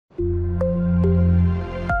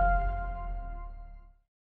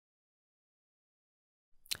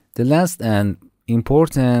The last and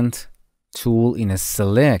important tool in a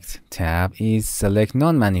select tab is select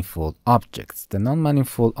non-manifold objects. The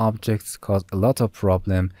non-manifold objects cause a lot of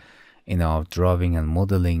problem in our drawing and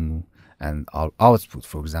modeling and our output,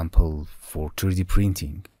 for example, for 3D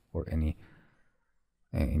printing or any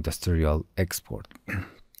industrial export.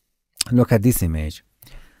 Look at this image.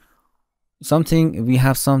 We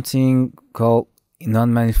have something called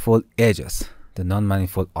non-manifold edges. The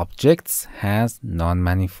non-manifold objects has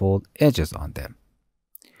non-manifold edges on them.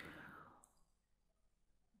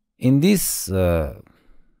 In this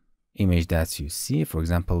image that you see, for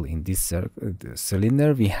example, in this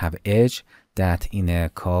cylinder, we have edge that in a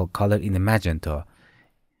color in a magenta.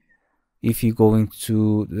 If you go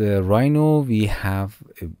into the rhino,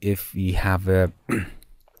 if we have a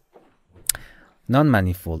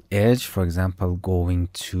non-manifold edge, for example, going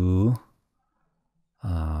to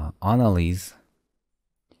analyze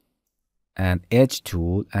and edge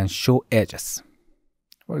tool and show edges.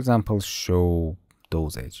 For example, show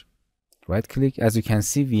those edge. Right click. As you can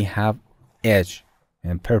see, we have edge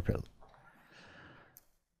in purple.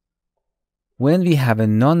 When we have a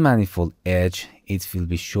non-manifold edge, it will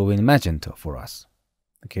be showing magenta for us.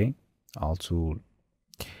 Okay, all tool.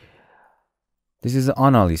 This is the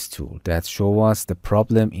analysis tool that shows us the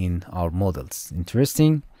problem in our models.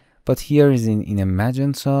 Interesting, but here is in a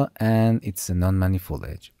magenta and it's a non-manifold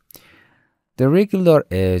edge. The regular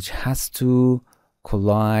edge has to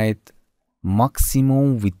collide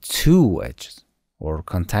maximum with 2 edges or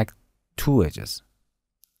contact 2 edges.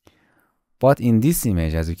 But in this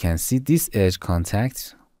image, as you can see, this edge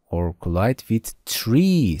contacts or collide with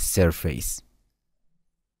 3 surfaces.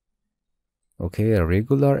 Okay, a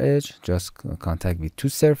regular edge just contact with 2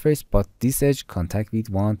 surfaces, but this edge contact with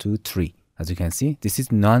 1, 2, 3. As you can see, this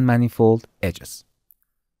is non-manifold edges.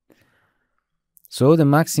 So the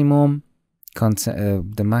maximum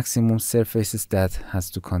surfaces that has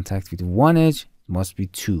to contact with 1 edge must be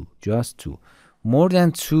 2, just 2. More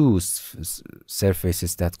than 2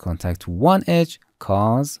 surfaces that contact 1 edge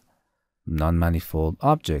cause non-manifold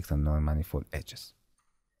objects and non-manifold edges.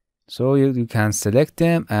 So you can select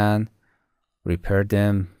them and repair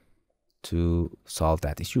them to solve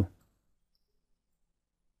that issue.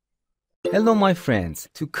 Hello my friends,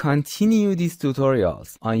 to continue these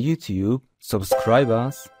tutorials on YouTube, subscribe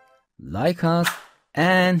us, like us,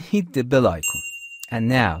 and hit the bell icon. And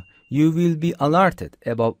now you will be alerted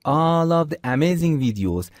about all of the amazing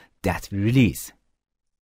videos that we release.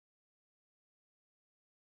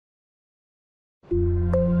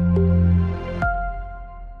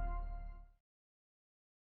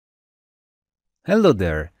 Hello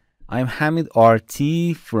there, I'm Hamid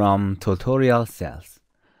RT from TutorialCells.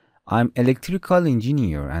 I'm electrical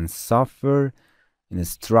engineer and software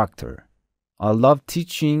instructor. I love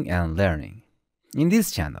teaching and learning. In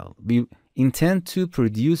this channel, we intend to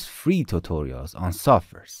produce free tutorials on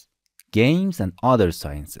softwares, games, and other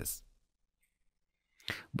sciences.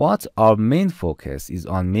 But our main focus is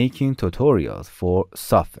on making tutorials for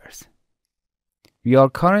softwares. We are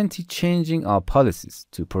currently changing our policies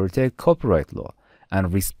to protect copyright law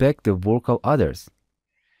and respect the work of others.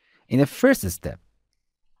 In the first step,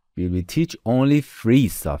 we will teach only free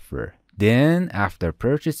software. Then, after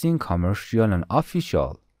purchasing commercial and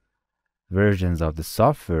official versions of the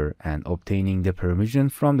software and obtaining the permission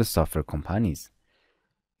from the software companies,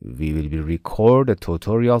 we will record a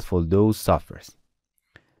tutorial for those softwares.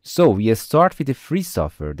 So we start with the free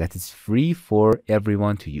software that is free for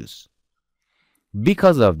everyone to use.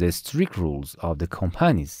 Because of the strict rules of the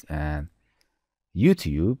companies and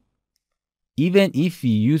YouTube, even if we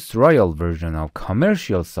use trial version of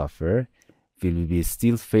commercial software, we will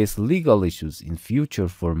still face legal issues in future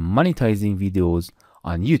for monetizing videos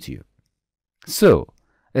on YouTube. So,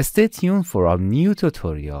 stay tuned for our new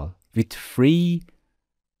tutorial with free,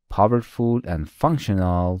 powerful, and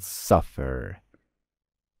functional software.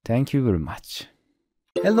 Thank you very much.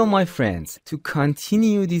 Hello my friends, to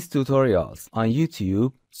continue these tutorials on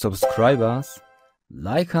YouTube, subscribe us,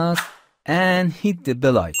 like us, and hit the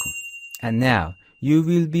bell icon. And now you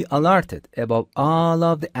will be alerted about all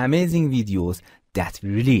of the amazing videos that we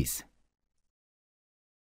release.